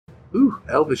Ooh,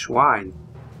 elvish wine.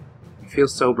 You feel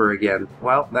sober again.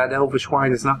 Well, that elvish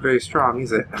wine is not very strong,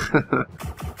 is it?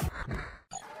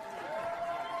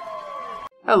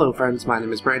 Hello friends, my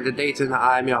name is Brandon Dayton.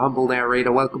 I'm your humble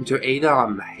narrator. Welcome to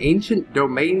ADOM, Ancient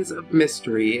Domains of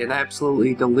Mystery, an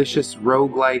absolutely delicious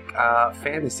roguelike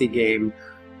fantasy game.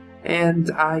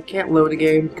 And I can't load a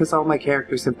game because all my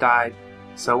characters have died.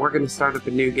 So we're going to start up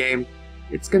a new game.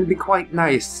 It's going to be quite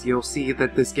nice. You'll see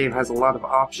that this game has a lot of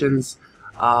options.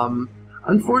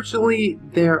 Unfortunately,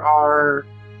 there's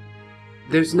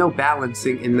no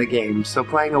balancing in the game. So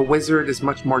playing a wizard is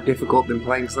much more difficult than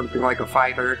playing something like a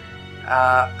fighter.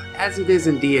 As it is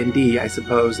in D&D, I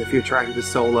suppose. If you're trying to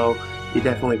solo, you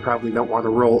definitely probably don't want to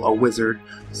roll a wizard.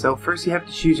 So first you have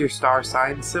to choose your star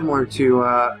sign, similar to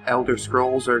Elder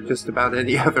Scrolls or just about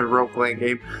any other role-playing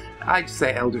game. I'd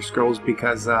say Elder Scrolls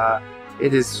because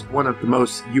it is one of the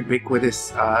most ubiquitous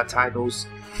titles.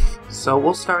 So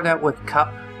we'll start out with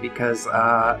Cup because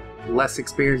less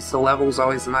experience to level is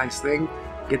always a nice thing.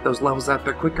 Get those levels out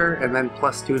there quicker, and then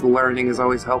 +2 to learning is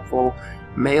always helpful.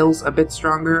 Males a bit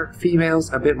stronger,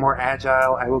 females a bit more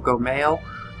agile. I will go male.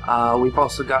 We've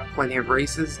also got plenty of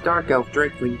races: Dark Elf,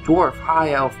 Drakeling, Dwarf,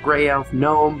 High Elf, Grey Elf,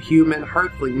 Gnome, Human,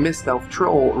 Hearthling, Mist Elf,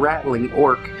 Troll, Rattling,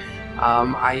 Orc.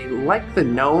 I like the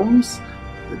Gnomes.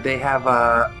 They have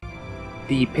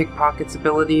the Pickpockets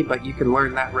ability, but you can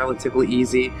learn that relatively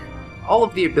easy. All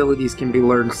of the abilities can be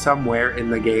learned somewhere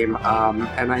in the game,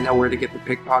 and I know where to get the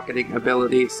pickpocketing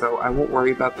ability, so I won't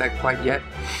worry about that quite yet.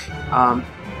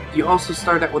 You also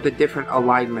start out with a different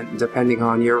alignment depending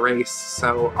on your race,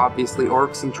 so obviously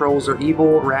orcs and trolls are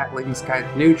evil, rattlings kind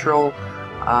of neutral.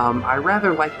 I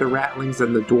rather like the rattlings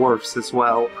and the dwarfs as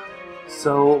well.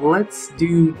 So let's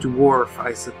do dwarf,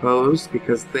 I suppose,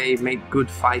 because they make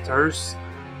good fighters.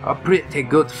 A pretty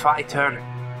good fighter.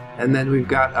 And then we've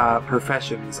got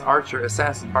professions: archer,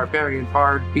 assassin, barbarian,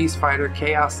 bard, beast fighter,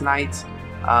 chaos knight,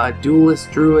 duelist,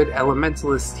 druid,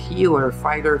 elementalist, healer,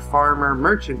 fighter, farmer,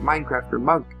 merchant, minecrafter,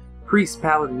 monk, priest,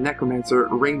 paladin, necromancer,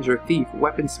 ranger, thief,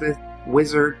 weaponsmith,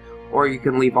 wizard, or you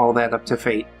can leave all that up to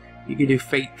fate. You can do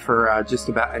fate for just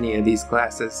about any of these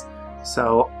classes.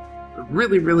 So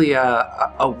really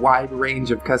a wide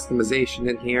range of customization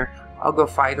in here. I'll go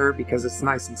fighter because it's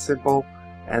nice and simple,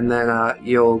 and then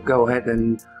you'll go ahead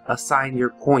and assign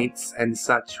your points and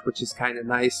such, which is kind of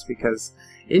nice because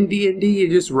in D&D you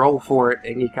just roll for it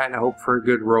and you kind of hope for a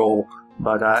good roll,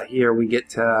 but here we get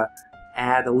to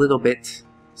add a little bit.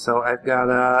 So I've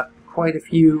got quite a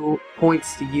few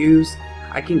points to use.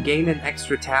 I can gain an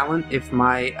extra talent if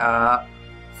my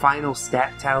final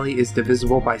stat tally is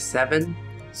divisible by 7,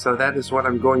 so that is what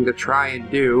I'm going to try and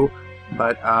do,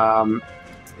 but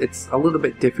it's a little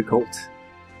bit difficult,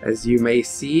 as you may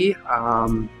see.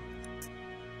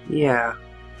 Yeah,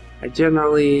 I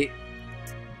generally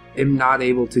am not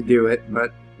able to do it,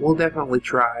 but we'll definitely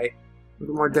try. A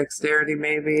little more dexterity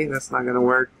maybe, that's not going to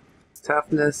work.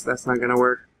 Toughness, that's not going to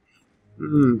work.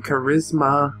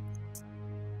 Charisma.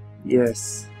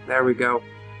 Yes, there we go.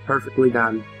 Perfectly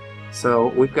done. So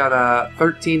we've got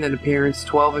 13 in appearance,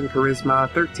 12 in charisma,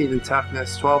 13 in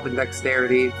toughness, 12 in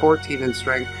dexterity, 14 in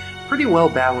strength. Pretty well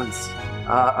balanced.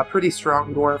 A pretty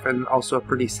strong dwarf and also a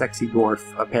pretty sexy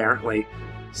dwarf, apparently.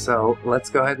 So let's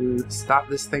go ahead and stop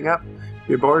this thing up.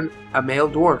 You're born a male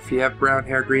dwarf. You have brown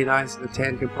hair, green eyes, and a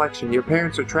tan complexion. Your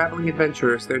parents are traveling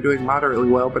adventurers. They're doing moderately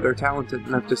well, but they're talented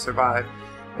enough to survive.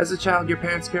 As a child, your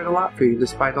parents cared a lot for you.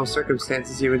 Despite all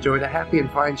circumstances, you enjoyed a happy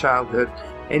and fine childhood.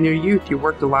 In your youth, you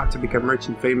worked a lot to become rich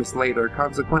and famous later.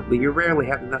 Consequently, you rarely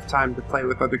had enough time to play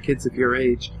with other kids of your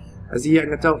age. As a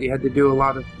young adult, you had to do a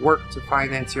lot of work to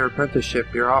finance your apprenticeship.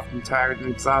 You're often tired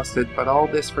and exhausted, but all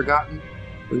this forgotten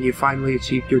when you finally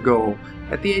achieved your goal.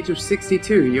 At the age of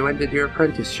 62, you ended your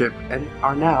apprenticeship and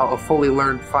are now a fully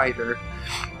learned fighter.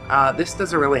 This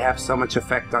doesn't really have so much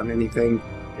effect on anything.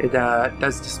 It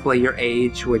does display your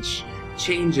age, which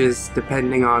changes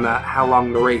depending on how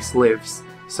long the race lives.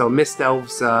 So Mist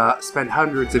Elves spend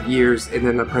hundreds of years in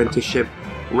an apprenticeship.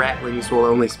 Rattlings will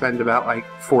only spend about like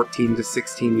 14 to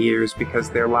 16 years because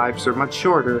their lives are much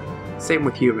shorter. Same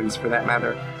with humans for that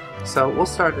matter. So we'll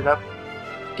start it up.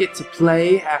 Get to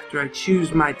play after I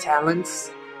choose my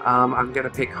talents. I'm gonna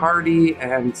pick hardy,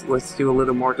 and let's do a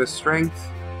little more to strength.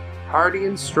 Hardy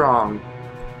and strong.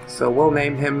 So we'll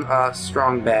name him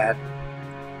Strong Bad.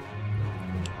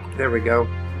 There we go.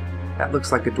 That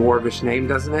looks like a dwarvish name,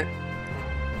 doesn't it?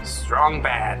 Strong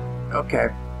Bad. Okay.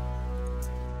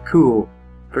 Cool.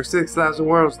 For 6,000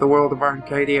 worlds, the world of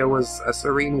Arcadia was a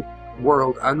serene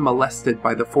world unmolested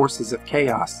by the forces of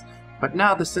chaos. But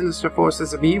now the sinister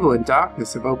forces of evil and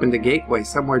darkness have opened a gateway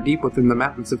somewhere deep within the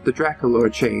mountains of the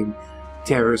Draculor chain.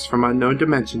 Terrors from unknown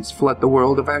dimensions flood the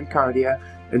world of Ancardia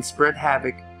and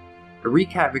wreak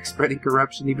havoc, spreading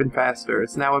corruption even faster.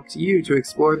 It's now up to you to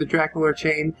explore the Dracula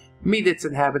chain, meet its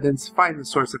inhabitants, find the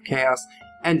source of chaos,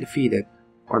 and defeat it.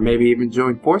 Or maybe even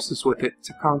join forces with it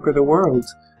to conquer the world.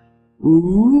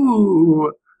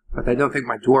 Ooh! But I don't think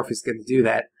my dwarf is going to do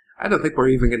that. I don't think we're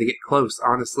even going to get close,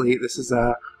 honestly. This is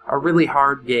a really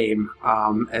hard game,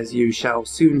 as you shall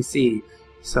soon see.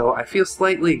 So I feel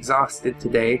slightly exhausted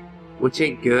today, which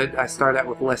ain't good. I start out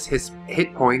with less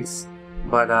hit points,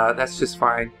 but that's just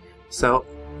fine. So,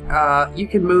 you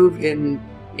can move in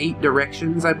 8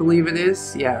 directions, I believe it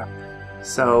is. Yeah.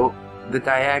 So, the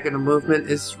diagonal movement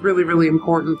is really, really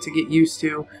important to get used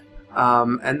to.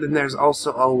 And then there's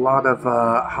also a lot of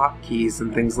hotkeys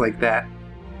and things like that.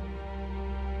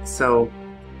 So,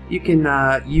 you can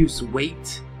use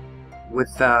weight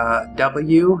with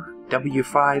W.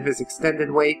 W5 is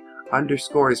extended weight.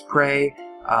 Underscore is pray.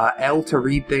 L to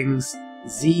read things.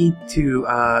 Z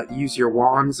to use your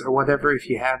wands or whatever if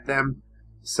you have them.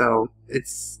 So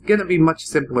it's gonna be much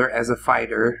simpler as a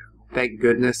fighter, thank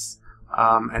goodness.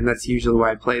 And that's usually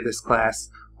why I play this class.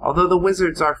 Although the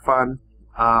wizards are fun,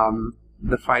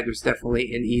 the fighter's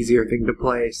definitely an easier thing to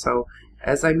play. So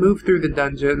as I move through the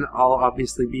dungeon, I'll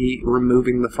obviously be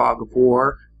removing the fog of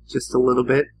war just a little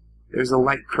bit. There's a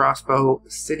light crossbow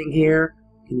sitting here.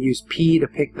 You can use P to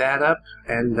pick that up,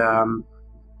 and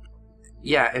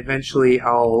yeah, eventually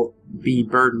I'll be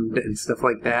burdened and stuff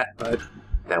like that, but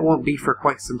that won't be for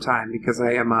quite some time because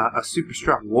I am a super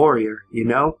strong warrior, you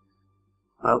know?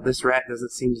 Well, this rat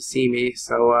doesn't seem to see me,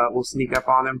 so we'll sneak up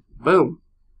on him. Boom!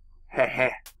 Heh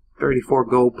heh. 34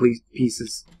 gold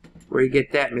pieces. Where you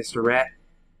get that, Mr. Rat?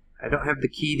 I don't have the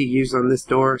key to use on this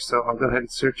door, so I'll go ahead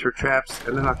and search for traps,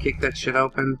 and then I'll kick that shit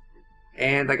open.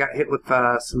 And I got hit with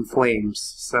some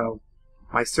flames, so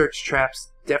my search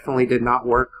traps definitely did not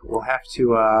work. We'll have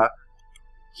to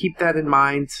keep that in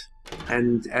mind,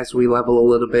 and as we level a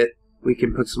little bit, we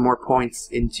can put some more points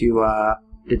into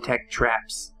detect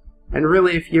traps. And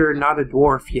really, if you're not a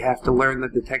dwarf, you have to learn the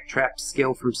detect traps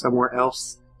skill from somewhere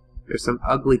else. There's some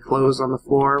ugly clothes on the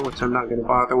floor, which I'm not going to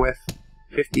bother with.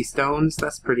 50 stones,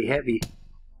 that's pretty heavy.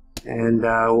 And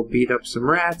we'll beat up some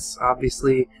rats.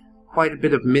 Obviously, quite a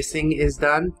bit of missing is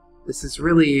done. This is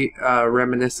really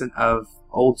reminiscent of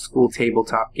old school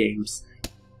tabletop games.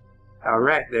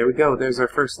 Alright, there we go. There's our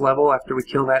first level after we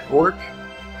kill that orc.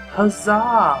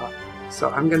 Huzzah! So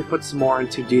I'm going to put some more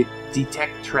into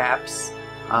detect traps.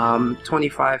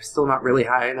 25, still not really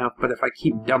high enough, but if I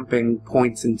keep dumping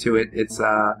points into it, it's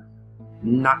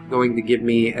not going to give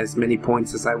me as many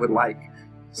points as I would like.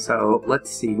 So let's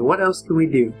see, what else can we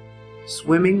do?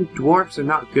 Swimming? Dwarves are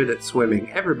not good at swimming.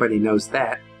 Everybody knows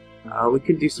that. We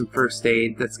could do some first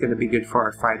aid. That's going to be good for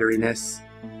our fighteriness.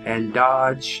 And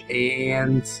dodge,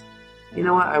 and you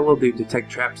know what? I will do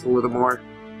detect traps a little more.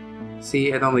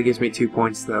 See, it only gives me 2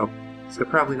 points though. So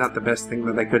probably not the best thing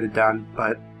that I could have done,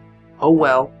 but oh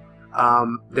well.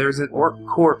 There's an orc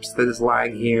corpse that is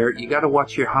lying here. You gotta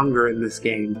watch your hunger in this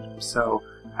game. So,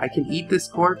 I can eat this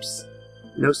corpse.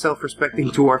 No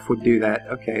self-respecting dwarf would do that.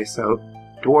 Okay, so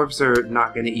dwarves are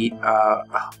not gonna eat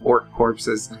orc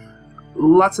corpses.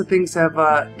 Lots of things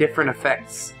have different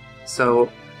effects.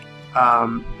 So,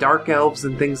 dark elves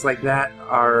and things like that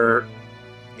are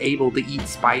able to eat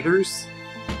spiders.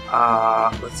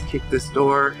 Let's kick this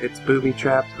door. It's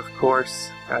booby-trapped, of course.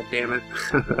 God damn it.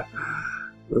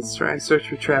 Let's try and search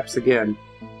for traps again.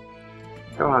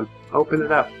 Come on, open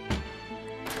it up.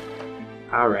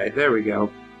 Alright, there we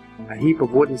go. A heap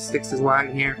of wooden sticks is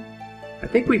lying here. I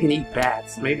think we can eat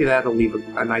bats. Maybe that'll leave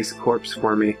a nice corpse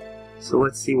for me. So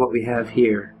let's see what we have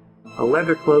here. A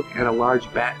leather cloak and a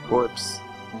large bat corpse.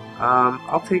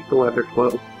 I'll take the leather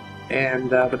cloak, and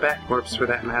the bat corpse for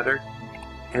that matter.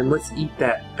 And let's eat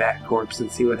that bat corpse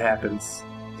and see what happens.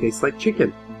 Tastes like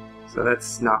chicken, so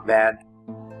that's not bad.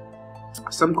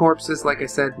 Some corpses, like I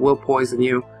said, will poison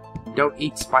you. Don't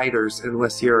eat spiders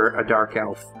unless you're a dark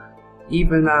elf.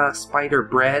 Even spider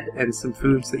bread and some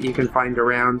foods that you can find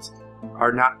around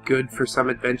are not good for some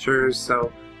adventurers,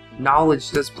 so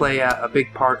knowledge does play a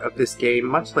big part of this game,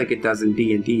 much like it does in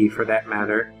D&D for that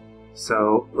matter.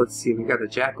 So, let's see, we got a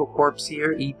jackal corpse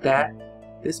here, eat that.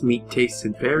 This meat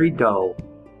tasted very dull.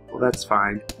 Well, that's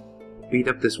fine. Beat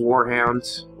up this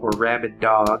warhound, or rabid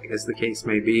dog, as the case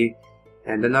may be.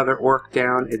 And another orc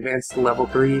down, advance to level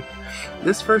 3.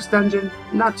 This first dungeon,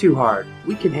 not too hard.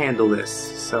 We can handle this.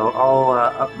 So I'll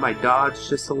up my dodge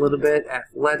just a little bit,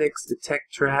 athletics,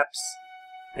 detect traps,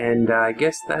 and I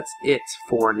guess that's it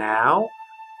for now.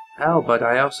 Oh, but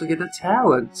I also get a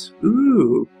talent.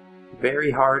 Ooh, very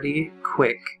hardy,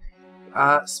 quick.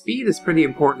 Speed is pretty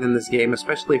important in this game,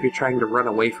 especially if you're trying to run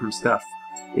away from stuff,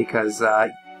 because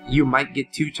you might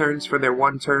get 2 turns for their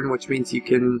 1 turn, which means you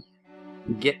can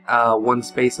get 1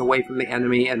 space away from the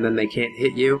enemy and then they can't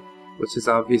hit you, which is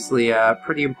obviously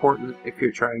pretty important if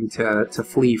you're trying to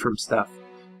flee from stuff.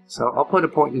 So I'll put a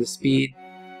point into speed.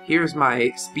 Here's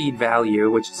my speed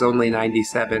value, which is only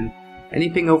 97.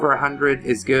 Anything over 100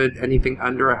 is good. Anything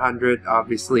under 100,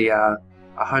 obviously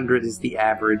 100 is the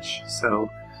average. So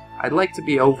I'd like to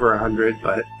be over 100,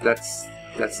 but that's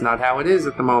not how it is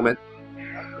at the moment,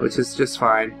 which is just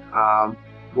fine.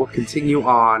 We'll continue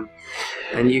on,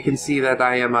 and you can see that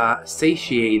I am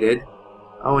satiated.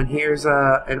 Oh, and here's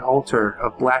an altar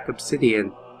of black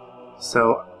obsidian.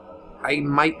 So I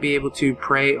might be able to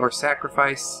pray or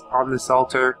sacrifice on this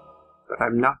altar, but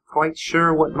I'm not quite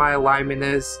sure what my alignment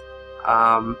is.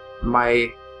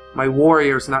 My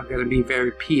warrior's not going to be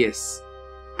very pious.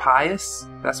 Pious?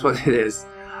 That's what it is.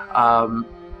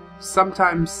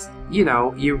 Sometimes, you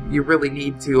know, you really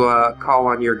need to call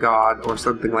on your god or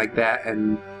something like that,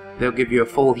 and they'll give you a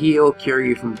full heal, cure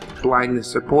you from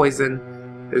blindness or poison.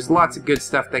 There's lots of good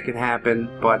stuff that can happen,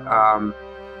 but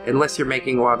unless you're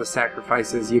making a lot of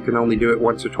sacrifices, you can only do it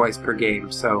once or twice per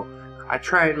game. So I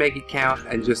try and make it count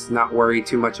and just not worry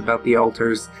too much about the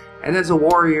altars. And as a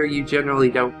warrior, you generally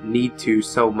don't need to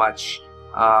so much.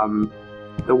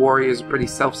 The warrior is a pretty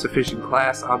self-sufficient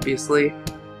class, obviously.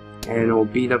 And we'll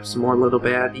beat up some more little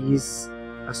baddies.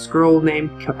 A scroll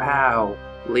named Kapow.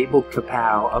 Labeled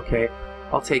Kapow. Okay,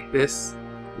 I'll take this.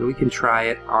 And we can try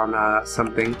it on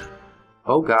something.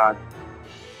 Oh god.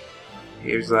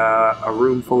 Here's a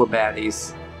room full of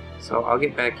baddies. So I'll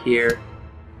get back here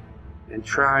and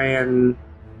try and...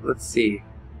 let's see.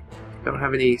 Don't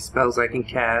have any spells I can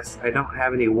cast. I don't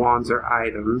have any wands or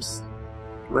items.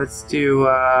 Let's do,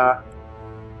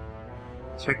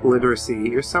 check literacy.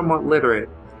 You're somewhat literate.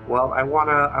 Well, I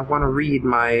wanna read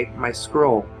my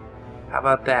scroll. How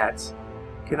about that?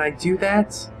 Can I do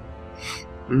that?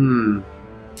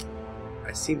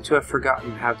 I seem to have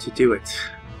forgotten how to do it.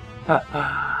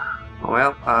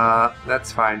 Well,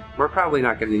 that's fine. We're probably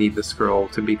not gonna need the scroll,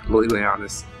 to be completely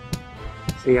honest.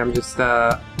 See, I'm just,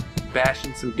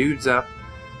 bashing some dudes up.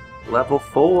 Level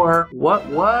 4.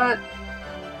 What?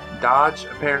 Dodge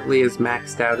apparently is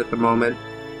maxed out at the moment.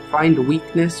 Find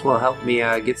weakness will help me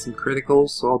get some criticals,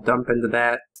 so I'll dump into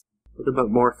that. A little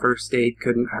bit more first aid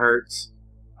couldn't hurt.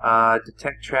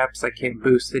 Detect traps I can't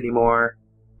boost anymore.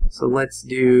 So let's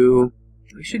do...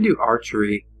 we should do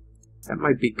archery. That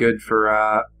might be good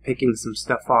for picking some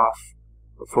stuff off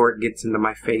before it gets into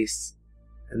my face.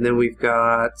 And then we've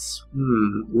got,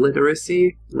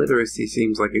 literacy? Literacy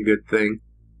seems like a good thing.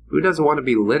 Who doesn't want to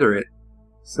be literate?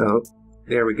 So,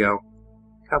 there we go.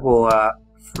 Couple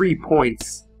free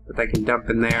points that I can dump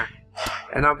in there.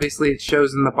 And obviously it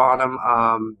shows in the bottom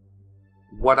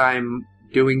what I'm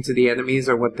doing to the enemies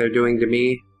or what they're doing to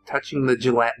me. Touching the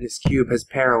gelatinous cube has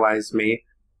paralyzed me.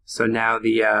 So now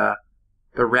the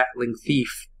rattling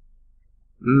thief.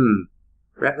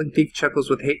 Rattling thief chuckles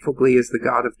with hateful glee as the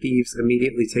god of thieves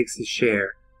immediately takes his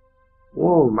share.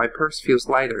 Whoa, my purse feels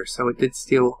lighter, so it did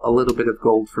steal a little bit of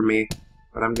gold from me,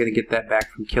 but I'm gonna get that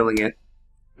back from killing it.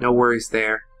 No worries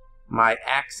there. My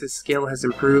axe's skill has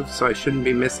improved, so I shouldn't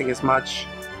be missing as much.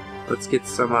 Let's get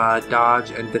some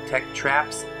dodge and detect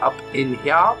traps up in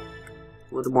here. A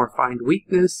little more find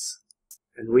weakness,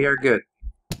 and we are good.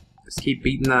 Just keep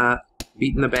beating the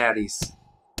baddies.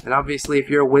 And obviously, if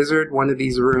you're a wizard, one of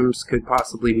these rooms could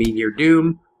possibly mean your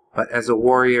doom. But as a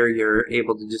warrior, you're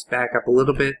able to just back up a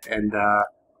little bit and,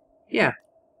 yeah,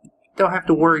 don't have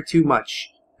to worry too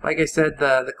much. Like I said,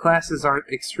 the classes aren't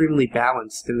extremely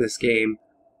balanced in this game.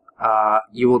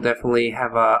 You will definitely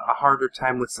have a harder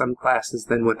time with some classes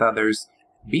than with others.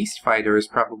 Beast Fighter is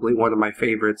probably one of my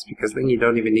favorites because then you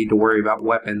don't even need to worry about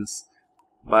weapons.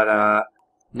 But,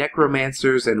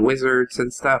 necromancers and wizards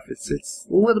and stuff, it's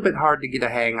a little bit hard to get a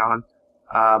hang on,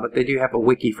 but they do have a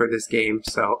wiki for this game,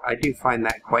 so I do find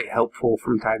that quite helpful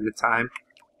from time to time.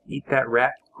 Eat that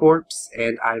rat corpse,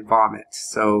 and I vomit,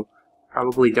 so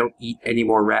probably don't eat any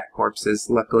more rat corpses.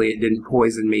 Luckily it didn't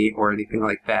poison me or anything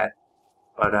like that,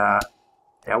 but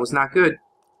that was not good.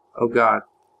 Oh god,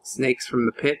 snakes from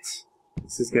the pit.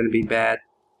 This is gonna be bad.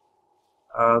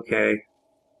 Okay,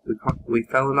 we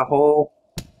fell in a hole.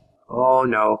 Oh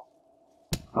no.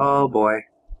 Oh boy.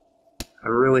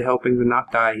 I'm really hoping to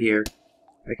not die here.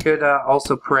 I could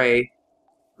also pray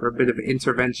for a bit of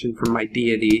intervention from my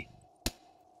deity.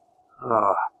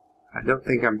 Oh, I don't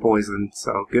think I'm poisoned,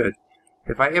 so good.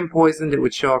 If I am poisoned, it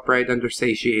would show up right under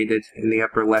satiated in the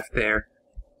upper left there.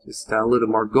 Just a little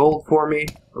more gold for me.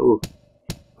 Oh,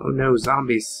 oh no,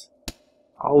 zombies.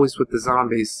 Always with the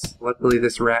zombies. Luckily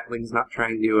this ratling's not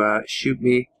trying to shoot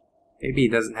me. Maybe he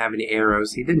doesn't have any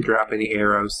arrows. He didn't drop any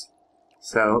arrows.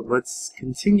 So let's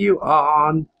continue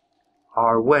on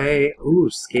our way. Ooh,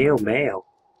 scale mail.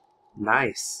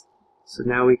 Nice. So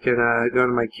now we can go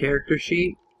to my character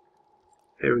sheet.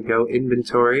 There we go,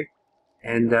 inventory.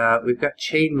 And we've got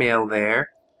chainmail there.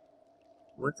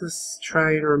 Let us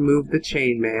try and remove the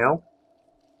chainmail.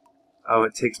 Oh,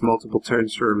 it takes multiple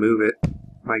turns to remove it.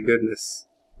 My goodness.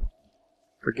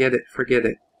 Forget it, forget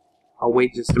it. I'll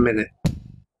wait just a minute.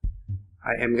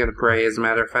 I am gonna pray, as a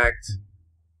matter of fact.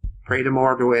 Pray to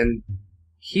Morduin.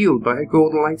 Healed by a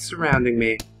golden light surrounding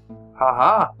me.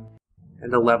 Haha!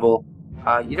 And a level.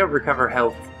 You don't recover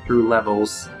health through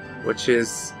levels, which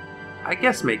is, I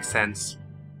guess, makes sense.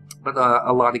 But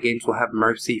a lot of games will have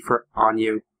mercy on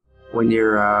you when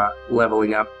you're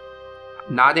leveling up.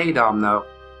 Not ADOM, though.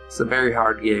 It's a very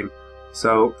hard game.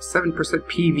 So, 7%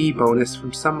 PV bonus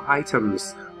from some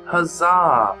items.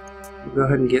 Huzzah! We'll go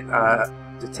ahead and get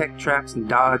detect traps and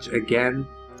dodge again,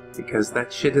 because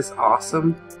that shit is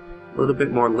awesome. A little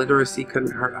bit more literacy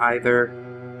couldn't hurt either.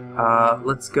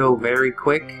 Let's go very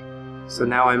quick. So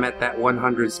now I'm at that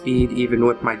 100 speed, even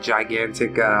with my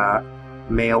gigantic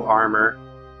mail armor.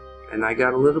 And I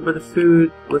got a little bit of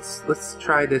food. Let's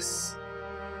try this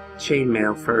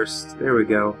chainmail first. There we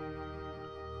go.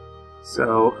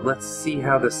 So let's see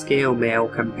how the scale mail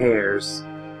compares.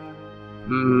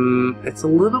 It's a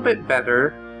little bit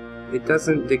better. It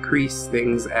doesn't decrease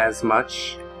things as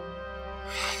much.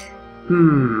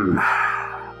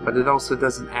 But it also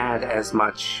doesn't add as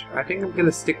much. I think I'm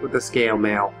gonna stick with the scale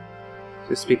mail.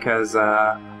 Just because,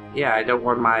 yeah, I don't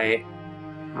want my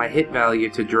hit value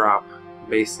to drop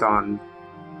based on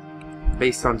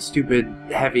stupid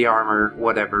heavy armor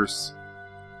whatevers.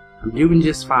 I'm doing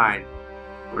just fine.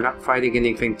 We're not fighting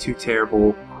anything too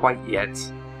terrible quite yet.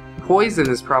 Poison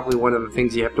is probably one of the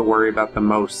things you have to worry about the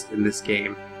most in this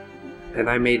game. And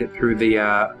I made it through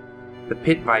the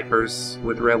pit vipers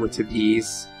with relative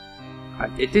ease.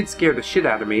 It did scare the shit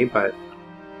out of me, but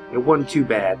it wasn't too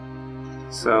bad.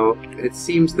 So, it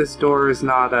seems this door is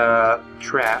not,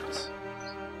 trapped.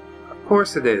 Of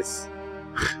course it is.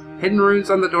 Hidden runes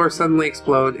on the door suddenly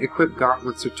explode, equipped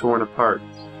gauntlets are torn apart.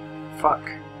 Fuck.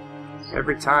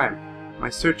 Every time. My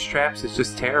search traps is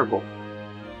just terrible.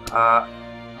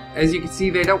 As you can see,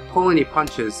 they don't pull any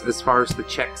punches as far as the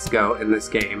checks go in this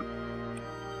game.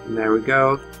 And there we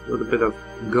go. A little bit of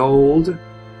gold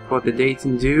for the date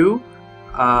and due.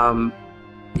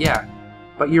 Yeah.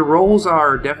 But your rolls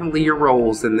are definitely your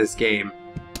rolls in this game.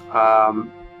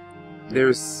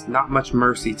 There's not much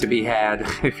mercy to be had,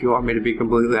 if you want me to be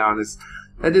completely honest.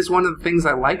 That is one of the things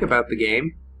I like about the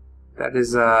game. That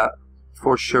is,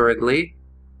 for sureedly.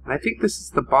 And I think this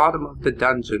is the bottom of the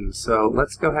dungeon, so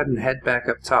let's go ahead and head back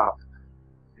up top.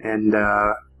 And,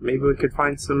 maybe we could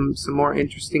find some more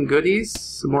interesting goodies,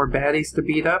 some more baddies to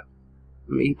beat up.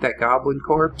 Eat that goblin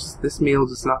corpse. This meal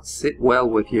does not sit well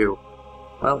with you.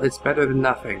 Well, it's better than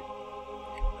nothing.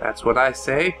 That's what I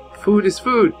say. Food is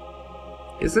food,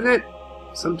 isn't it?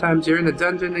 Sometimes you're in a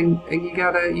dungeon and you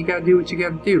gotta do what you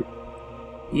gotta do.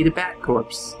 Eat a bat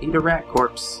corpse. Eat a rat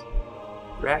corpse.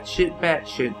 Rat shit, bat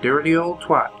shit, dirty old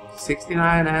twat.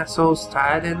 69 assholes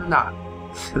tied in a knot.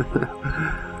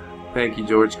 Thank you,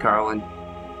 George Carlin.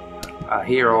 A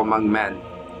hero among men.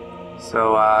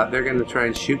 So, they're gonna try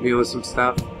and shoot me with some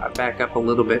stuff. I back up a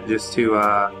little bit just to,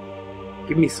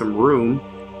 give me some room.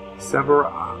 Several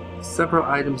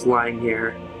items lying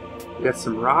here. We got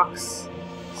some rocks.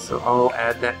 So I'll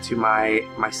add that to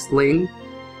my sling.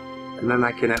 And then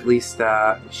I can at least,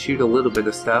 shoot a little bit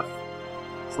of stuff.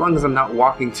 As long as I'm not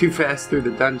walking too fast through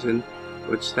the dungeon,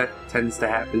 which that tends to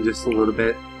happen just a little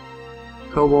bit.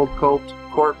 Kobold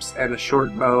corpse and a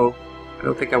short bow. I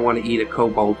don't think I want to eat a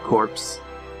kobold corpse.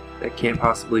 That can't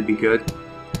possibly be good.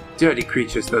 Dirty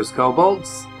creatures, those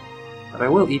kobolds. But I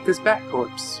will eat this bat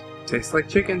corpse. Tastes like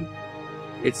chicken.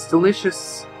 It's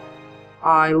delicious.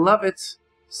 I love it.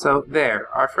 So there,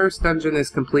 our first dungeon is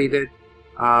completed.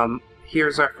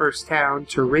 Here's our first town,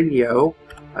 Turinio,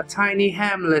 a tiny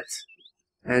hamlet.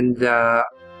 And,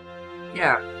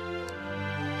 yeah.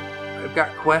 I've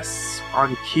got quests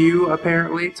on queue,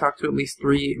 apparently. Talk to at least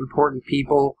 3 important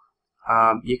people.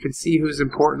 You can see who's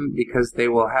important because they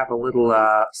will have a little,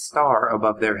 star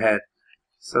above their head.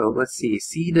 So, let's see.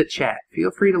 See the chat.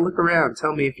 Feel free to look around.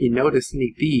 Tell me if you notice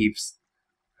any thieves.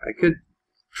 I could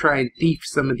try and thief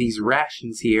some of these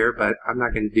rations here, but I'm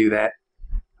not going to do that.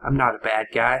 I'm not a bad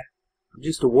guy. I'm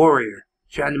just a warrior,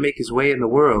 trying to make his way in the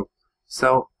world.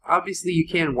 So, obviously you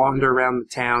can wander around the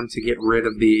town to get rid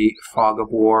of the fog of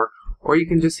war, or you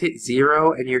can just hit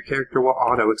 0 and your character will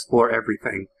auto-explore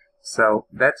everything. So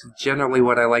that's generally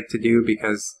what I like to do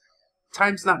because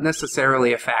time's not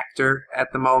necessarily a factor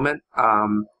at the moment.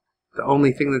 The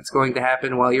only thing that's going to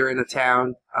happen while you're in a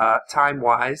town,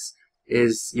 time-wise,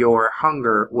 is your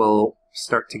hunger will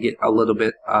start to get a little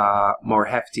bit more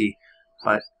hefty.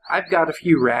 But I've got a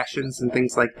few rations and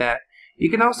things like that. You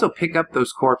can also pick up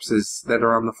those corpses that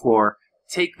are on the floor.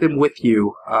 Take them with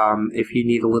you if you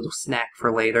need a little snack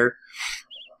for later.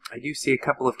 I do see a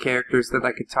couple of characters that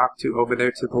I could talk to over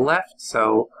there to the left,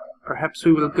 so perhaps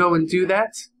we will go and do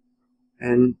that.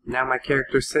 And now my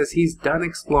character says he's done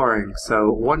exploring,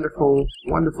 so wonderful,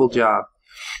 wonderful job.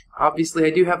 Obviously, I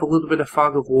do have a little bit of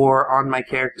fog of war on my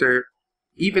character,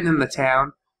 even in the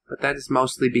town, but that is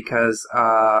mostly because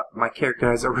my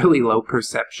character has a really low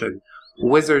perception.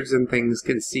 Wizards and things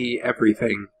can see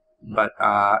everything, but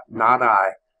not I.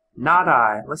 Not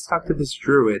I. Let's talk to this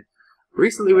druid.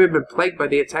 Recently we have been plagued by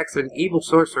the attacks of an evil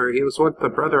sorcerer. He was once the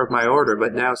brother of my order,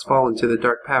 but now has fallen to the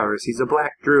dark powers. He's a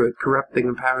black druid, corrupting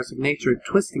the powers of nature and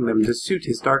twisting them to suit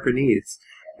his darker needs.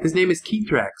 His name is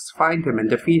Kethrax. Find him and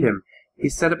defeat him.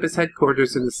 He's set up his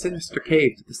headquarters in the sinister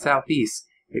cave to the southeast.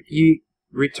 If ye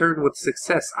return with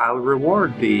success, I'll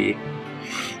reward thee.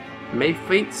 May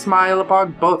fate smile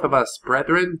upon both of us,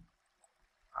 brethren.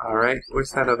 Alright,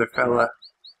 where's that other fella?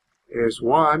 There's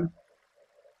one.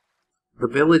 The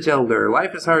village elder.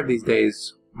 Life is hard these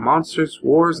days. Monsters,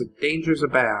 wars, and dangers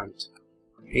abound.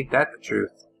 Ain't that the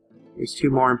truth? Here's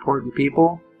two more important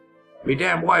people. Me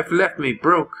damn wife left me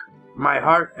broke. My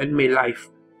heart and me life.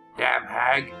 Damn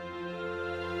hag.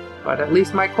 But at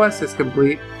least my quest is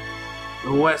complete.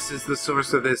 The west is the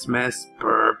source of this mess.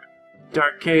 Burp.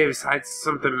 Dark caves hide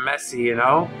something messy, you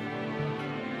know?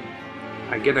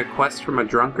 I get a quest from a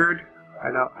drunkard?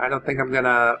 I don't think I'm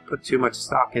gonna put too much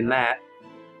stock in that.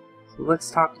 So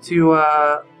let's talk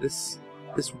to this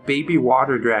baby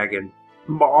water dragon.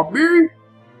 Mommy?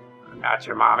 I'm not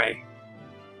your mommy.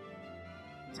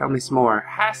 Tell me some more.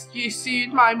 Hast ye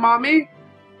seen my mommy?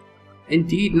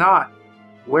 Indeed not.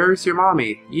 Where is your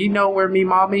mommy? Ye know where me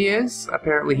mommy is?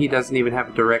 Apparently he doesn't even have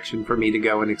a direction for me to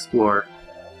go and explore.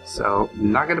 So,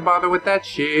 not gonna bother with that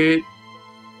shit.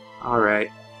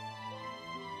 Alright.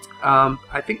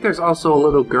 I think there's also a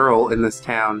little girl in this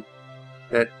town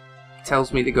that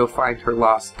tells me to go find her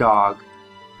lost dog.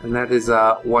 And that is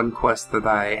one quest that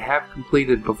I have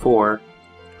completed before.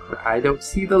 But I don't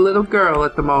see the little girl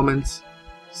at the moment.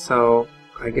 So,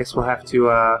 I guess we'll have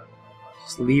to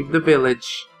just leave the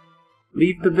village.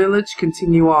 Leave the village,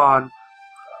 continue on.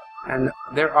 And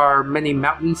there are many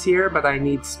mountains here, but I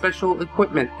need special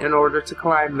equipment in order to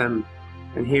climb them.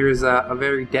 And here is a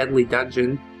very deadly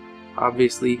dungeon.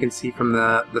 Obviously, you can see from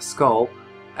the skull.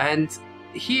 And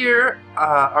here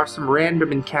are some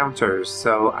random encounters.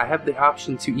 So I have the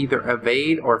option to either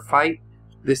evade or fight.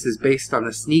 This is based on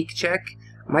a sneak check.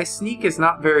 My sneak is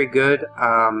not very good.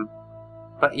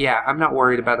 But yeah, I'm not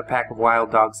worried about a pack of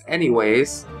wild dogs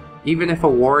anyways. Even if a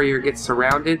warrior gets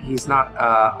surrounded, he's not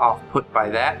off-put by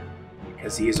that.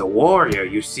 Because he is a warrior,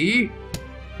 you see?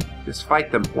 Just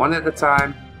fight them one at a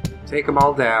time. Take them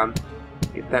all down.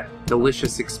 Get that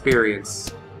delicious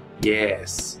experience.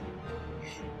 Yes.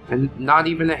 And not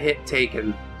even a hit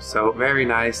taken. So, very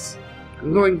nice.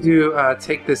 I'm going to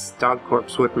take this dog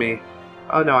corpse with me.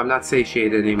 Oh no, I'm not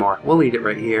satiated anymore. We'll eat it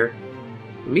right here.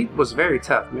 The meat was very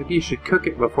tough. Maybe you should cook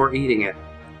it before eating it.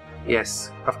 Yes,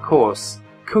 of course.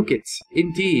 Cook it.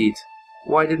 Indeed.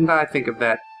 Why didn't I think of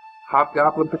that?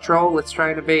 Hobgoblin patrol, let's try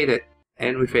and evade it.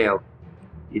 And we failed.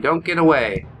 You don't get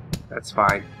away. That's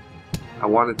fine. I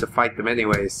wanted to fight them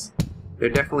anyways. They're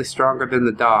definitely stronger than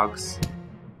the dogs.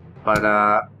 But,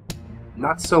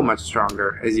 not so much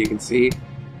stronger, as you can see.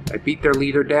 I beat their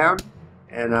leader down,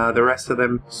 and the rest of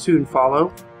them soon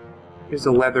follow. Here's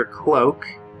a leather cloak.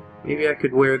 Maybe I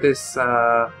could wear this,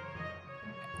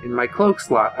 in my cloak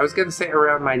slot. I was going to say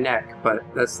around my neck, but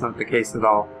that's not the case at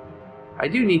all. I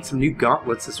do need some new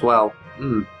gauntlets as well.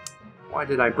 Why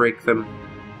did I break them?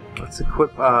 Let's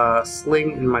equip a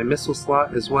sling in my missile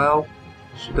slot as well.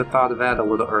 Should have thought of that a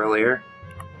little earlier.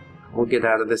 We'll get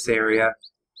out of this area.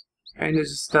 Kind of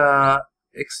just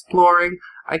exploring.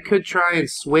 I could try and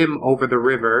swim over the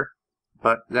river,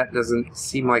 but that doesn't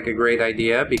seem like a great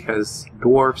idea because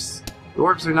dwarves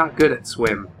are not good at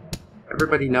swim.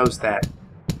 Everybody knows that.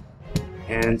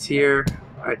 And here,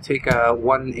 I take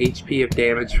 1 HP of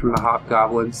damage from the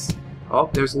hobgoblins. Oh,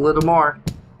 there's a little more.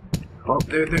 Oh,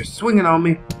 they're swinging on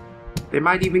me. They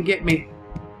might even get me.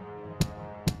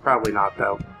 Probably not,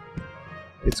 though.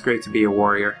 It's great to be a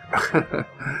warrior.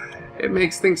 It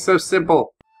makes things so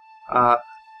simple.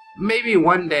 Maybe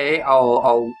one day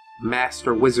I'll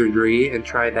master wizardry and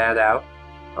try that out.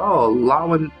 Oh,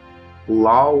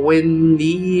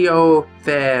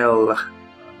 Lawiniothel,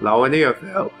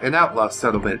 an outlaw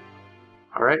settlement.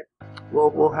 Alright,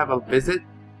 we'll have a visit.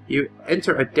 You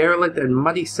enter a derelict and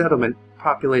muddy settlement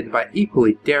populated by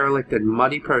equally derelict and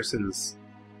muddy persons.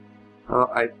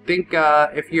 Well, I think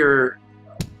if you're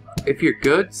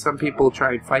good, some people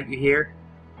try and fight you here.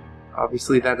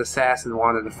 Obviously that assassin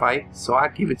wanted to fight, so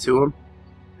I'd give it to him.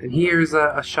 And here's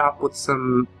a shop with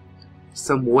some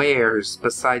wares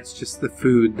besides just the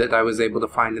food that I was able to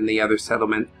find in the other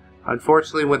settlement.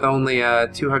 Unfortunately, with only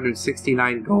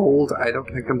 269 gold, I don't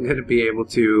think I'm going to be able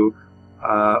to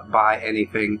buy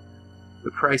anything.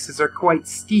 The prices are quite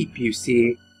steep, you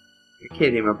see. I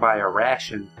can't even buy a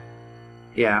ration.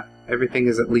 Yeah, everything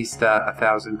is at least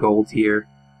 1,000 gold here.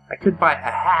 I could buy a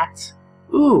hat.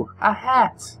 Ooh, a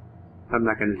hat! I'm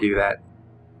not going to do that.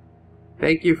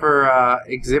 Thank you for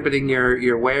exhibiting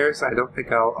your wares. I don't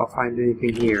think I'll find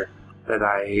anything here that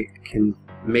I can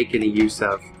make any use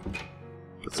of.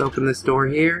 Let's open this door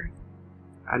here.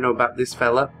 I know about this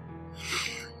fella.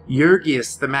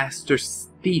 Yurgius, the master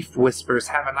thief, whispers,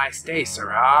 "Have a nice day,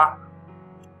 sirrah."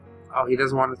 Oh, he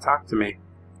doesn't want to talk to me.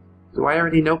 Do I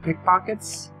already know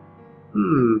pickpockets?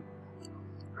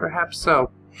 Perhaps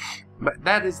so. But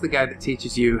that is the guy that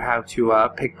teaches you how to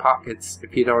pickpockets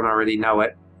if you don't already know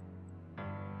it.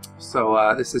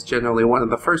 So this is generally one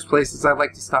of the first places I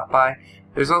like to stop by.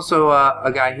 There's also a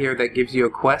guy here that gives you a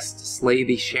quest, slay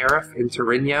the sheriff in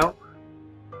Torino.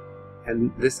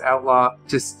 And this outlaw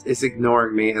just is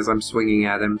ignoring me as I'm swinging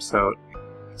at him, so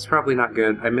it's probably not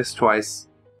good. I missed twice.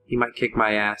 He might kick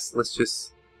my ass. Let's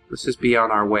just be on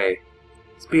our way.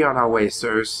 Let's be on our way,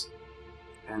 sirs.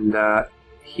 And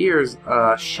here's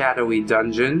a shadowy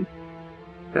dungeon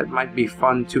that might be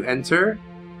fun to enter.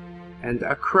 And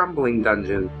a crumbling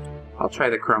dungeon. I'll try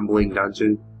the crumbling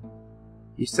dungeon.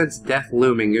 You sense death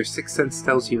looming. Your sixth sense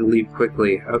tells you to leave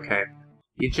quickly. Okay.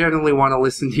 You generally want to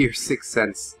listen to your sixth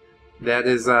sense. That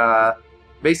is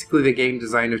basically the game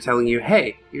designer telling you,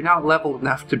 hey, you're not leveled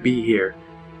enough to be here.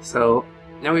 So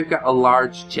now we've got a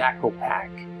large jackal pack.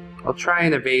 I'll try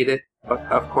and evade it, but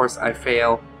of course I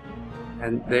fail.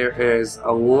 And there is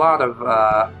a lot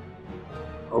of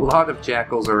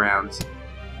jackals around.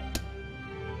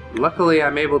 Luckily,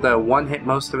 I'm able to one-hit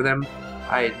most of them.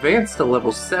 I advanced to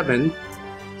level 7,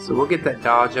 so we'll get that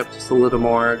dodge up just a little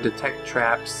more. Detect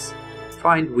traps,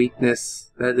 find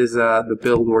weakness. That is the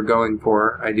build we're going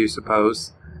for, I do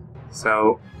suppose.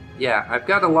 So, yeah, I've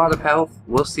got a lot of health.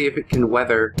 We'll see if it can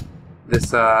weather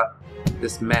this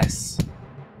this mess.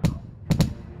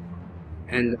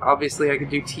 And obviously, I could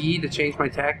do T to change my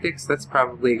tactics. That's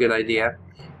probably a good idea.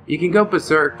 You can go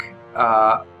berserk.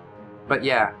 But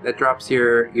yeah, that drops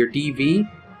your DV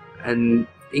and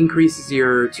increases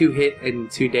your 2 hit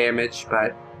and 2 damage,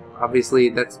 but obviously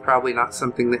that's probably not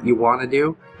something that you want to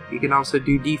do. You can also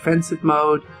do defensive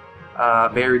mode,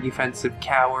 very defensive,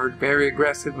 coward, very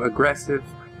aggressive, aggressive.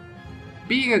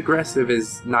 Being aggressive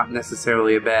is not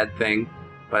necessarily a bad thing,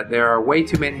 but there are way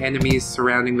too many enemies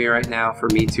surrounding me right now for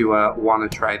me to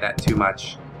want to try that too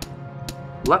much.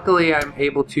 Luckily, I'm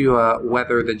able to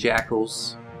weather the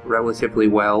jackals relatively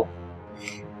well.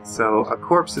 So, a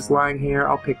corpse is lying here.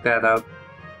 I'll pick that up.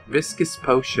 Viscous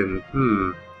potion.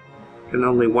 Can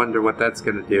only wonder what that's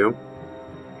going to do.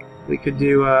 We could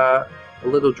do a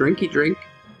little drinky drink.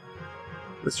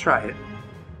 Let's try it.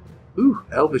 Ooh,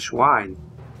 elvish wine.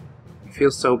 I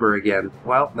feel sober again.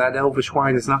 Well, that elvish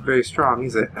wine is not very strong,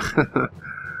 is it?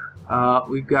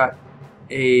 We've got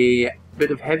a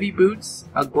bit of heavy boots,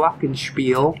 a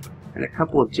glockenspiel, and a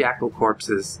couple of jackal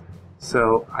corpses.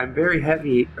 So I'm very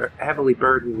heavily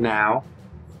burdened now.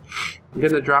 I'm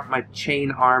going to drop my chain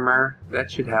armor.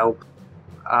 That should help.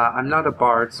 I'm not a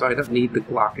bard, so I don't need the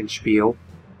glockenspiel.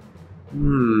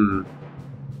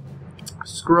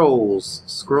 Scrolls.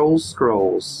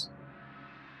 Scrolls.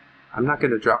 I'm not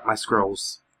going to drop my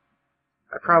scrolls.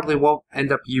 I probably won't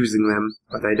end up using them,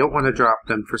 but I don't want to drop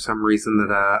them for some reason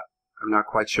that I'm not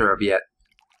quite sure of yet.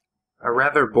 A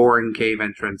rather boring cave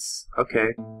entrance.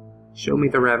 Okay. Show me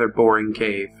the rather boring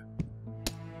cave.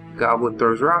 Goblin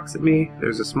throws rocks at me.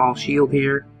 There's a small shield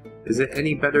here. Is it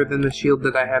any better than the shield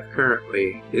that I have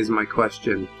currently, is my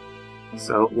question.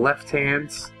 So, left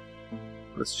hand.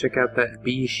 Let's check out that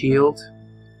B shield.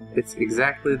 It's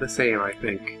exactly the same, I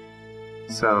think.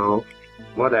 So,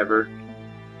 whatever.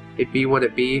 It be what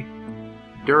it be.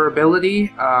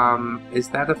 Durability, is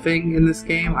that a thing in this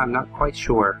game? I'm not quite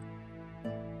sure.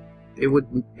 It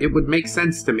would make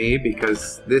sense to me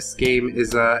because this game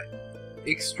is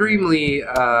extremely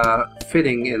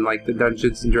fitting in like the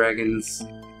Dungeons and Dragons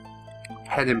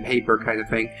pen and paper kind of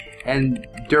thing, and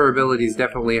durability is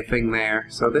definitely a thing there.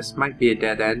 So this might be a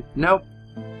dead end. Nope.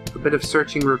 A bit of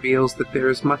searching reveals that there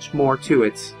is much more to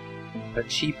it. A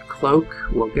cheap cloak?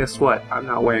 Well, guess what? I'm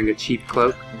not wearing a cheap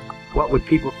cloak. What would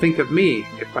people think of me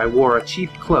if I wore a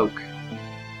cheap cloak?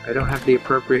 I don't have the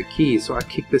appropriate key, so I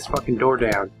kick this fucking door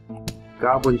down.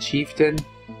 Goblin Chieftain.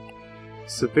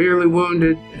 Severely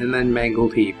wounded, and then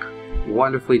mangled heap.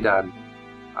 Wonderfully done.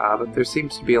 But there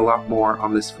seems to be a lot more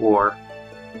on this floor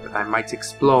that I might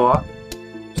explore.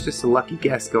 It's just a lucky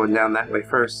guess going down that way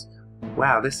first.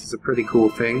 Wow, this is a pretty cool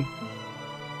thing.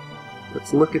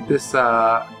 Let's look at this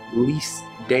least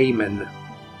daemon.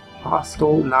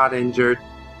 Hostile, not injured.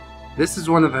 This is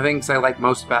one of the things I like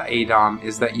most about ADOM,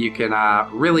 is that you can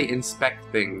really inspect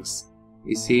things.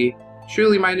 You see,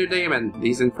 truly minor daemon.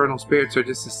 These infernal spirits are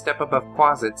just a step above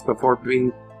quasits before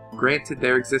being granted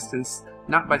their existence,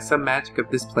 not by some magic of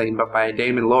this plane, but by a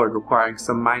daemon lord requiring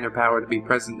some minor power to be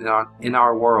present in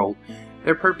our world.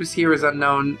 Their purpose here is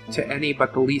unknown to any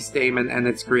but the least daemon and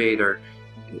its creator.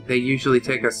 They usually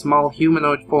take a small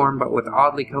humanoid form, but with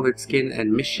oddly colored skin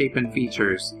and misshapen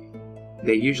features.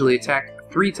 They usually attack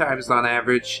 3 times on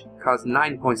average, cause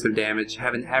 9 points of damage,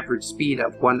 have an average speed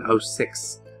of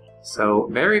 106. So,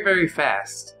 very, very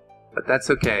fast. But that's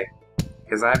okay,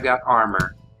 because I've got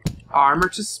armor. Armor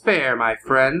to spare, my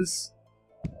friends.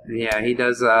 And yeah, he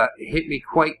does hit me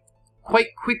quite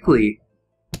quickly,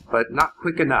 but not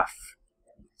quick enough.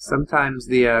 Sometimes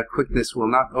the quickness will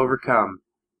not overcome.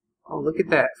 Oh, look at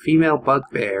that. Female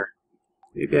bugbear.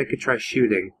 Maybe I could try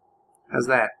shooting. How's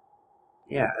that?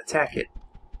 Yeah, attack it.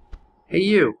 Hey,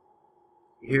 you!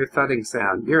 You hear a thudding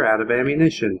sound. You're out of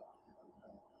ammunition.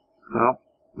 Well,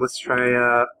 let's try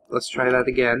that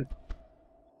again.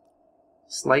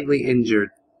 Slightly injured.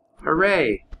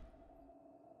 Hooray!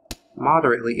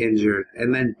 Moderately injured.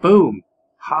 And then boom!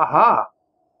 Ha-ha!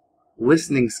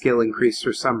 Listening skill increased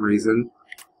for some reason.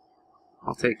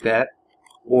 I'll take that.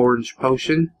 Orange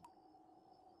potion.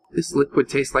 This liquid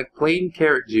tastes like plain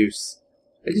carrot juice.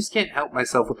 I just can't help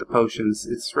myself with the potions.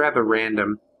 It's rather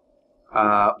random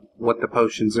what the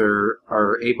potions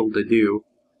are able to do.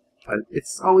 But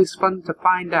it's always fun to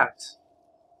find out.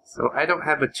 So I don't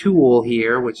have a tool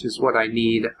here, which is what I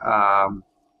need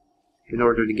in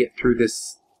order to get through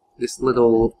this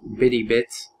little bitty bit.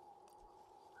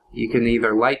 You can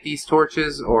either light these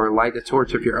torches or light a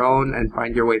torch of your own and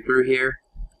find your way through here.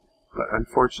 But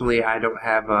unfortunately, I don't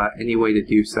have any way to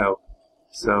do so.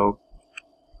 So,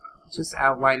 just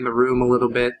outline the room a little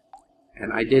bit.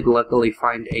 And I did luckily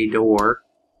find a door.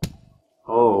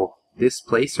 Oh,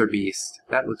 Displacer Beast.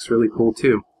 That looks really cool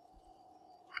too.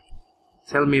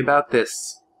 Tell me about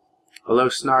this. A low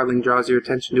snarling draws your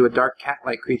attention to a dark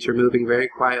cat-like creature moving very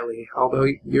quietly. Although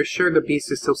you're sure the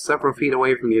beast is still several feet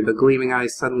away from you, the gleaming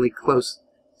eyes suddenly close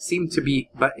seem to be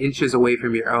but inches away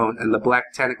from your own, and the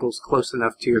black tentacles close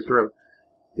enough to your throat.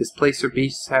 Displacer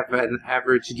beasts have an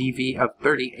average DV of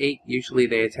 38. Usually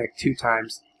they attack 2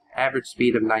 times. Average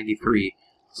speed of 93.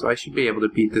 So I should be able to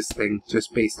beat this thing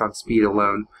just based on speed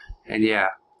alone. And yeah,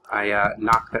 I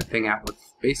knocked that thing out with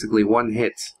basically 1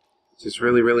 hit, which is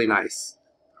really, really nice.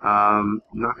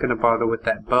 Not gonna bother with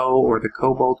that bow or the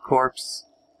kobold corpse.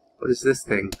 What is this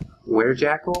thing?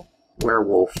 Werejackal?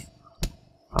 Werewolf.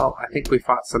 Oh, I think we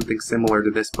fought something similar to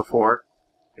this before.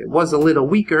 It was a little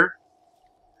weaker,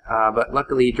 but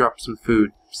luckily he dropped some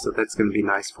food, so that's gonna be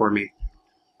nice for me.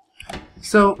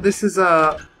 So, this is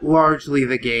largely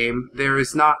the game. There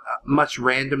is not much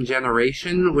random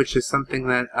generation, which is something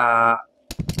that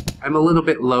I'm a little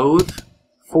bit loath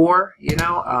for, you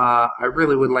know? I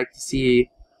really would like to see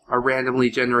a randomly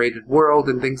generated world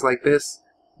and things like this,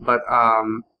 but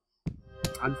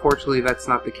unfortunately that's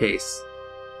not the case.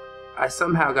 I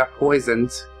somehow got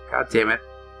poisoned. God damn it.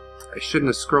 I shouldn't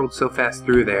have scrolled so fast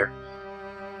through there.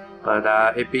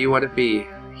 But it be what it be.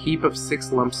 Heap of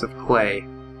 6 lumps of clay.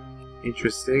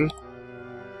 Interesting.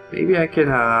 Maybe I can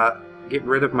get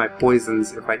rid of my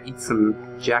poisons if I eat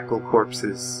some jackal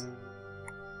corpses.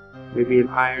 Maybe an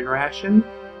iron ration?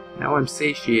 Now I'm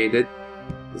satiated.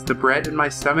 Is the bread in my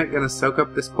stomach gonna soak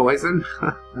up this poison?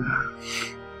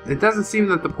 It doesn't seem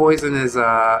that the poison is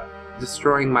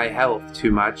destroying my health too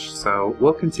much, so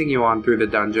we'll continue on through the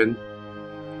dungeon.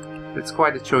 It's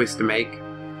quite a choice to make.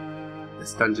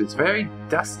 This dungeon's very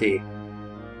dusty.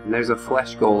 And there's a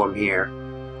flesh golem here.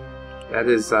 That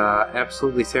is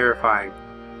absolutely terrifying.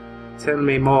 Tell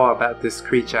me more about this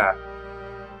creature.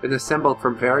 Been assembled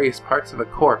from various parts of a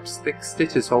corpse. Thick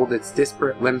stitches hold its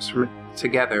disparate limbs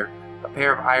together. A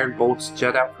pair of iron bolts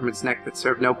jut out from its neck that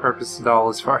serve no purpose at all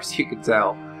as far as you can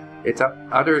tell. It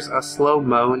utters a slow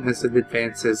moan as it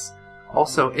advances.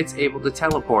 Also, it's able to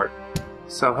teleport.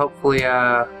 So hopefully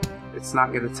it's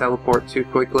not going to teleport too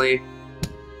quickly.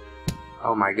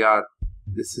 Oh my god.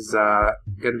 This is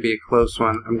gonna be a close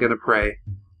one. I'm gonna pray.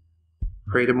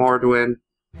 Pray to Mordwin.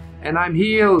 And I'm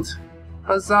healed!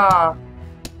 Huzzah!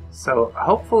 So,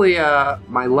 hopefully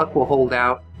my luck will hold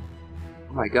out.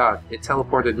 Oh my god, it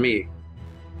teleported me.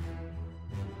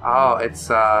 Oh, it's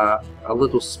a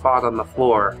little spot on the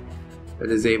floor that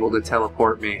is able to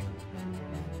teleport me.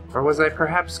 Or was I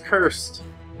perhaps cursed?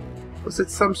 Was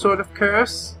it some sort of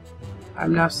curse?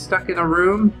 I'm now stuck in a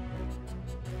room?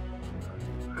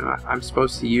 I'm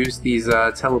supposed to use these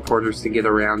teleporters to get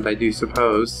around, I do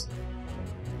suppose.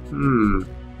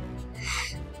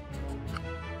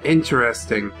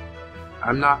 Interesting.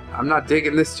 I'm not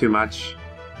digging this too much.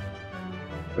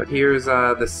 But here's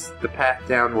the path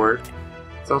downward.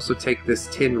 Let's also take this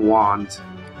tin wand.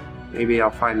 Maybe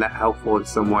I'll find that helpful in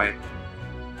some way.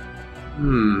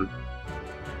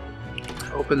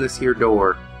 Open this here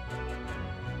door.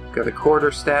 Got a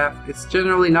quarterstaff. It's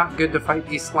generally not good to fight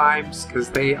these slimes because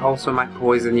they also might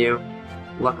poison you.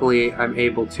 Luckily, I'm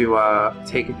able to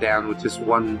take it down with just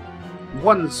one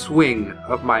swing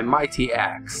of my mighty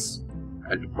axe.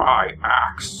 And my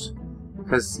axe.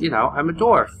 Because, you know, I'm a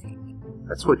dwarf.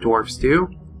 That's what dwarfs do.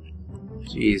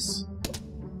 Jeez.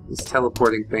 This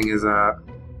teleporting thing is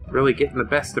really getting the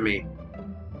best of me.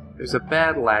 There's a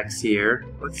battle axe here.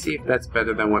 Let's see if that's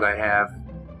better than what I have.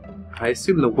 I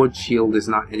assume the wood shield is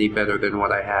not any better than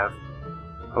what I have.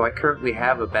 Oh, I currently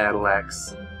have a battle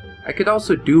axe. I could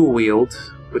also dual wield,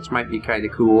 which might be kind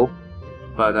of cool.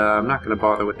 But I'm not going to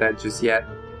bother with that just yet.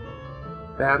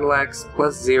 Battle axe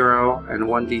 +0 and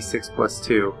 1d6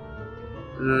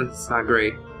 +2. It's not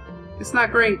great. It's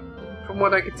not great, from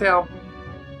what I could tell.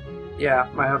 Yeah,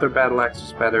 my other battle axe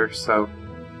was better, so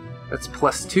that's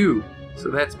 +2. So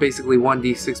that's basically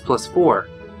 1d6 +4.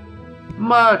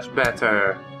 Much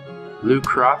better.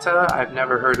 Lucrata? I've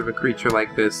never heard of a creature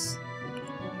like this.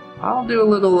 I'll do a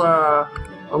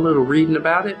little reading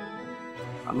about it.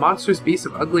 A monstrous beast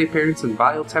of ugly appearance and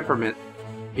vile temperament.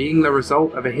 Being the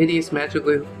result of a hideous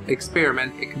magical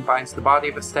experiment, it combines the body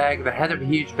of a stag, the head of a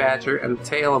huge badger, and the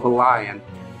tail of a lion.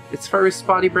 Its fur is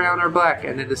spotty brown or black,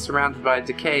 and it is surrounded by a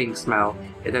decaying smell.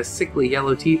 It has sickly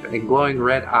yellow teeth and glowing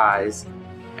red eyes.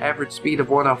 Average speed of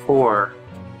 104.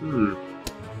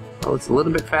 Well, it's a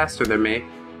little bit faster than me,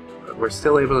 but we're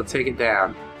still able to take it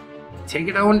down. Take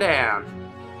it on down!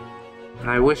 And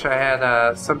I wish I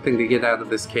had something to get out of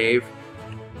this cave.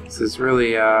 This is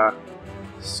really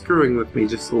screwing with me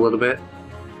just a little bit.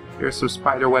 Here's some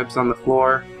spider webs on the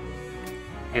floor.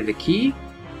 And a key?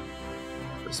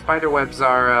 The spider webs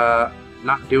are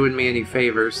not doing me any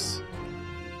favors.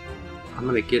 I'm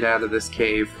gonna get out of this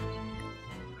cave.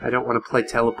 I don't want to play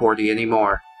teleporty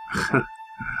anymore.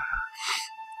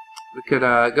 We could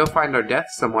go find our death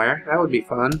somewhere. That would be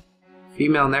fun.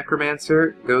 Female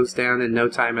necromancer goes down in no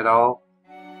time at all.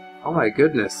 Oh my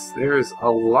goodness, there's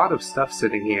a lot of stuff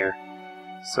sitting here.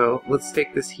 So let's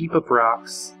take this heap of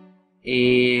rocks,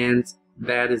 and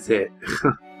that is it.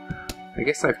 I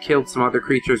guess I've killed some other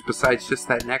creatures besides just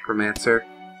that necromancer.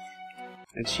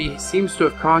 And she seems to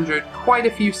have conjured quite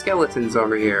a few skeletons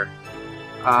over here.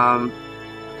 I've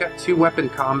got 2-weapon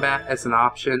combat as an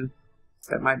option.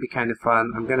 That might be kind of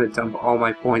fun. I'm gonna dump all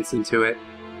my points into it.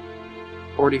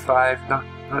 45,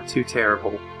 not too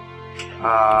terrible.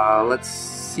 Let's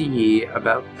see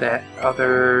about that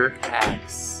other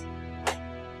axe.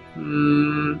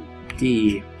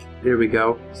 D. There we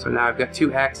go. So now I've got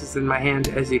 2 axes in my hand.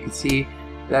 As you can see,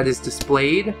 that is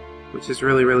displayed, which is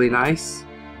really, really nice.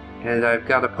 And I've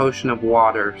got a potion of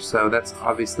water, so that's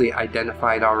obviously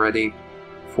identified already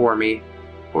for me,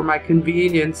 for my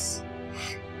convenience.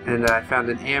 And I found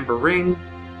an amber ring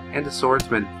and a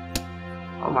swordsman.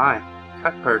 Oh my,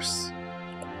 cut purse.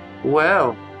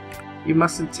 Well, you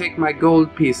mustn't take my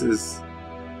gold pieces.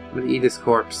 I'm gonna eat his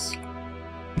corpse.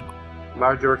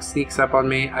 Large orc sneaks up on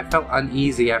me. I felt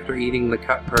uneasy after eating the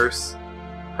cut purse.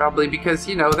 Probably because,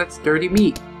 you know, that's dirty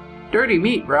meat. Dirty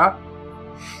meat, bruh.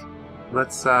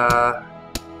 Let's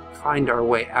find our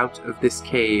way out of this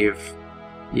cave.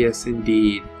 Yes,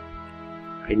 indeed.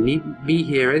 I needn't be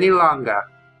here any longer.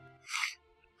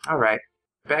 Alright,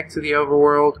 back to the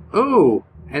overworld. Ooh!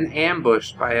 And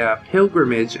ambushed by a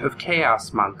pilgrimage of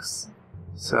chaos monks.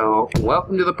 So,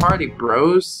 welcome to the party,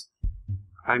 bros.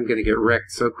 I'm gonna get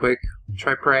wrecked so quick.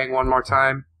 Try praying one more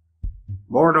time.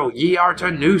 Mortal, ye art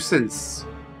a nuisance!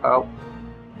 Oh,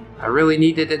 I really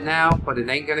needed it now, but it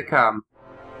ain't gonna come.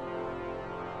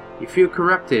 You feel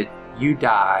corrupted, you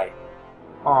die.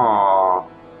 Aww.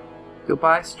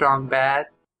 Goodbye, strong bad.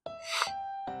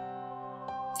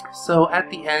 So at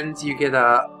the end you get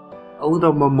a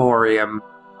little memoriam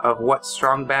of what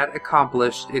Strongbad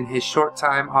accomplished in his short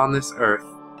time on this earth.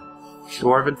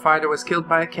 Dwarven fighter was killed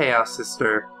by a Chaos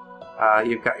Sister.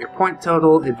 You've got your point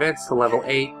total, advanced to level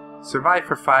 8, survived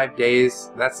for 5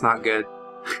 days, that's not good.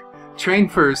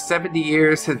 Trained for 70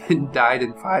 years and then died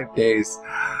in 5 days.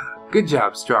 Good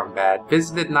job, Strong Bad.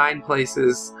 Visited 9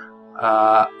 places,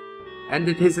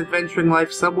 ended his adventuring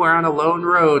life somewhere on a lone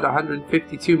road.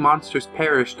 152 monsters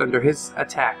perished under his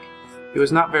attack. He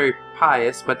was not very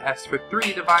pious, but asked for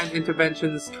 3 divine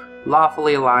interventions,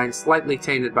 lawfully aligned, slightly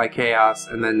tainted by chaos,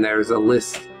 and then there's a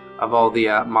list of all the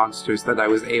monsters that I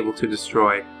was able to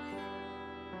destroy.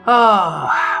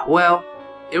 Oh, well,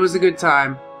 it was a good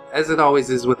time, as it always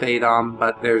is with ADOM,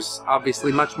 but there's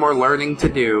obviously much more learning to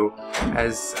do,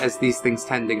 as these things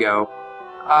tend to go.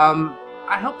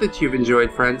 I hope that you've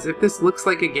enjoyed, friends. If this looks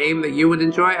like a game that you would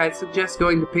enjoy, I'd suggest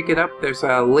going to pick it up. There's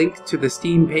a link to the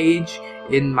Steam page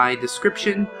in my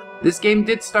description. This game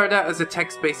did start out as a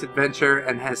text-based adventure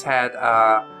and has had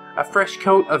a fresh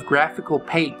coat of graphical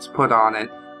paint put on it.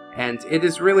 And it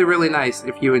is really, really nice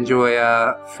if you enjoy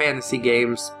fantasy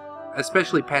games,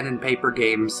 especially pen and paper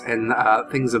games and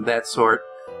things of that sort.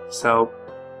 So,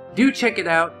 do check it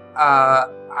out.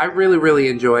 I really, really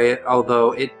enjoy it,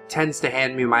 although it tends to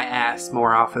hand me my ass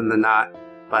more often than not.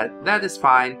 But that is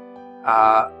fine.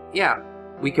 Yeah,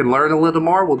 we can learn a little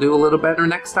more. We'll do a little better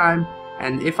next time.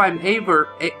 And if I'm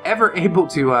ever able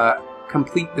to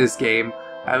complete this game,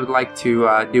 I would like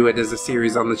to do it as a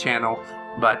series on the channel.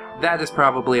 But that is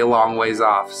probably a long ways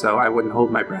off, so I wouldn't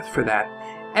hold my breath for that.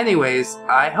 Anyways,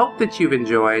 I hope that you've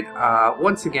enjoyed.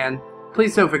 Once again,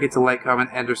 please don't forget to like, comment,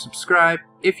 and or subscribe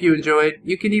if you enjoyed.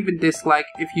 You can even dislike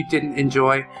if you didn't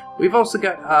enjoy. We've also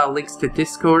got links to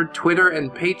Discord, Twitter,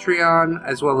 and Patreon,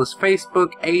 as well as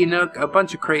Facebook, Anook, a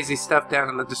bunch of crazy stuff down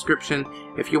in the description.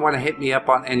 If you want to hit me up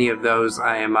on any of those,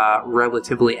 I am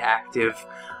relatively active.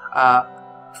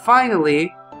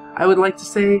 Finally, I would like to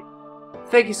say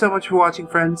thank you so much for watching,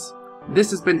 friends.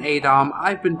 This has been ADOM.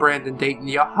 I've been Brandon Dayton,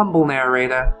 your humble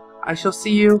narrator. I shall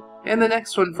see you in the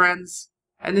next one, friends.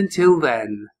 And until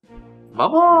then,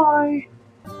 bye-bye!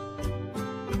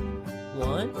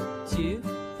 1, 2,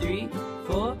 3,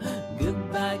 4.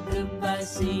 Goodbye, goodbye,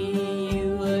 see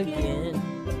you again.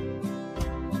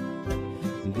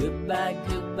 Goodbye,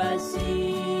 goodbye,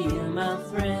 see you, my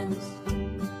friends.